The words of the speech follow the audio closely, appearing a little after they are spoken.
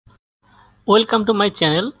Welcome to my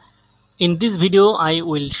channel. In this video I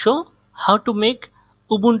will show how to make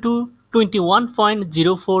Ubuntu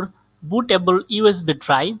 21.04 bootable USB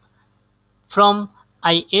drive from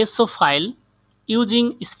ISO file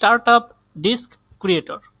using startup disk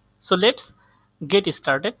creator. So let's get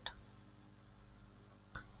started.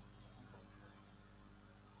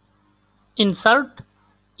 Insert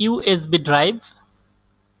USB drive.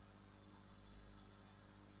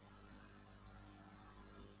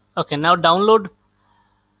 Okay, now download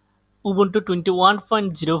Ubuntu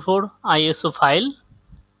 21.04 ISO file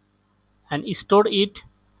and store it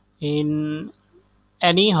in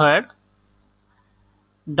anywhere.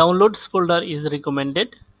 Downloads folder is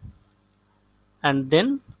recommended, and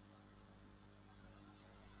then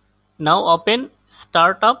now open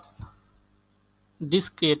startup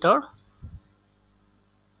disk creator.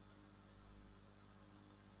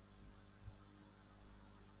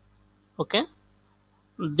 Okay,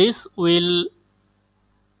 this will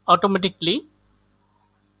automatically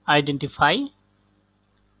identify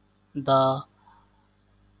the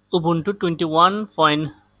Ubuntu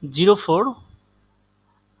 21.04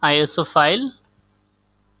 ISO file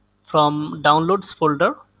from downloads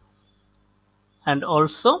folder and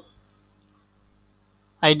also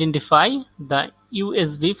identify the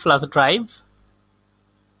USB flash drive.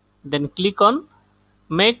 Then click on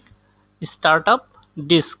make startup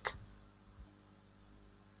disk.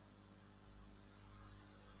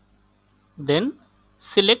 Then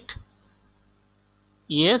select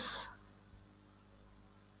yes.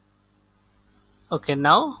 Okay,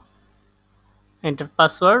 now enter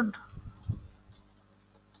password.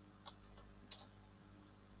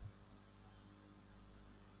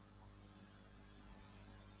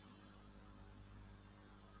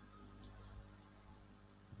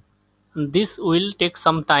 This will take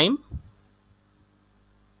some time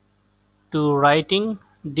to writing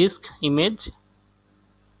disk image.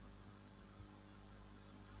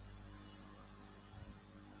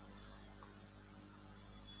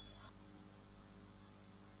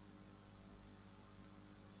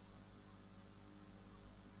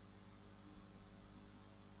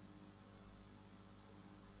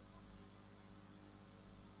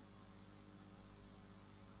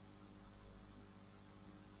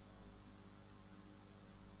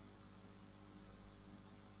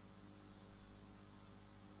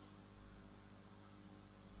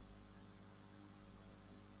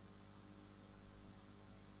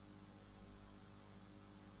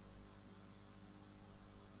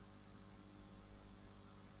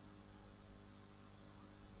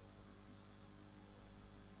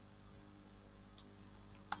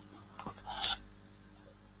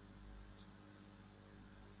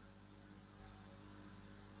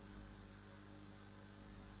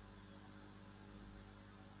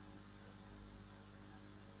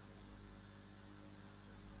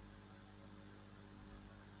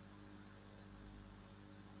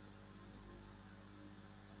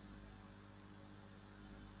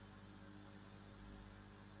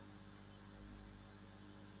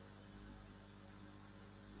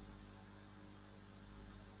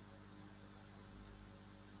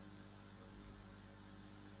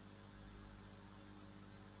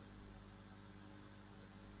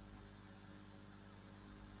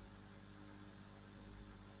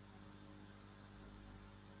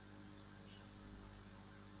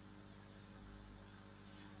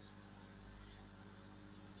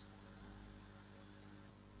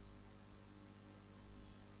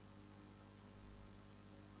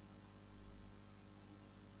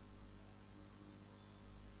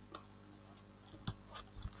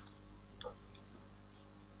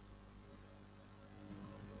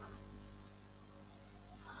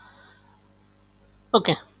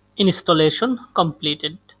 Okay, installation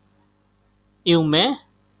completed. You may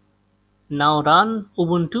now run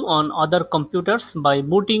Ubuntu on other computers by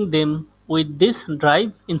booting them with this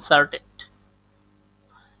drive inserted.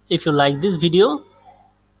 If you like this video,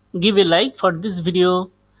 give a like for this video,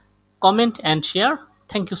 comment and share.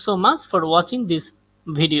 Thank you so much for watching this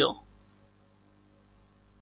video.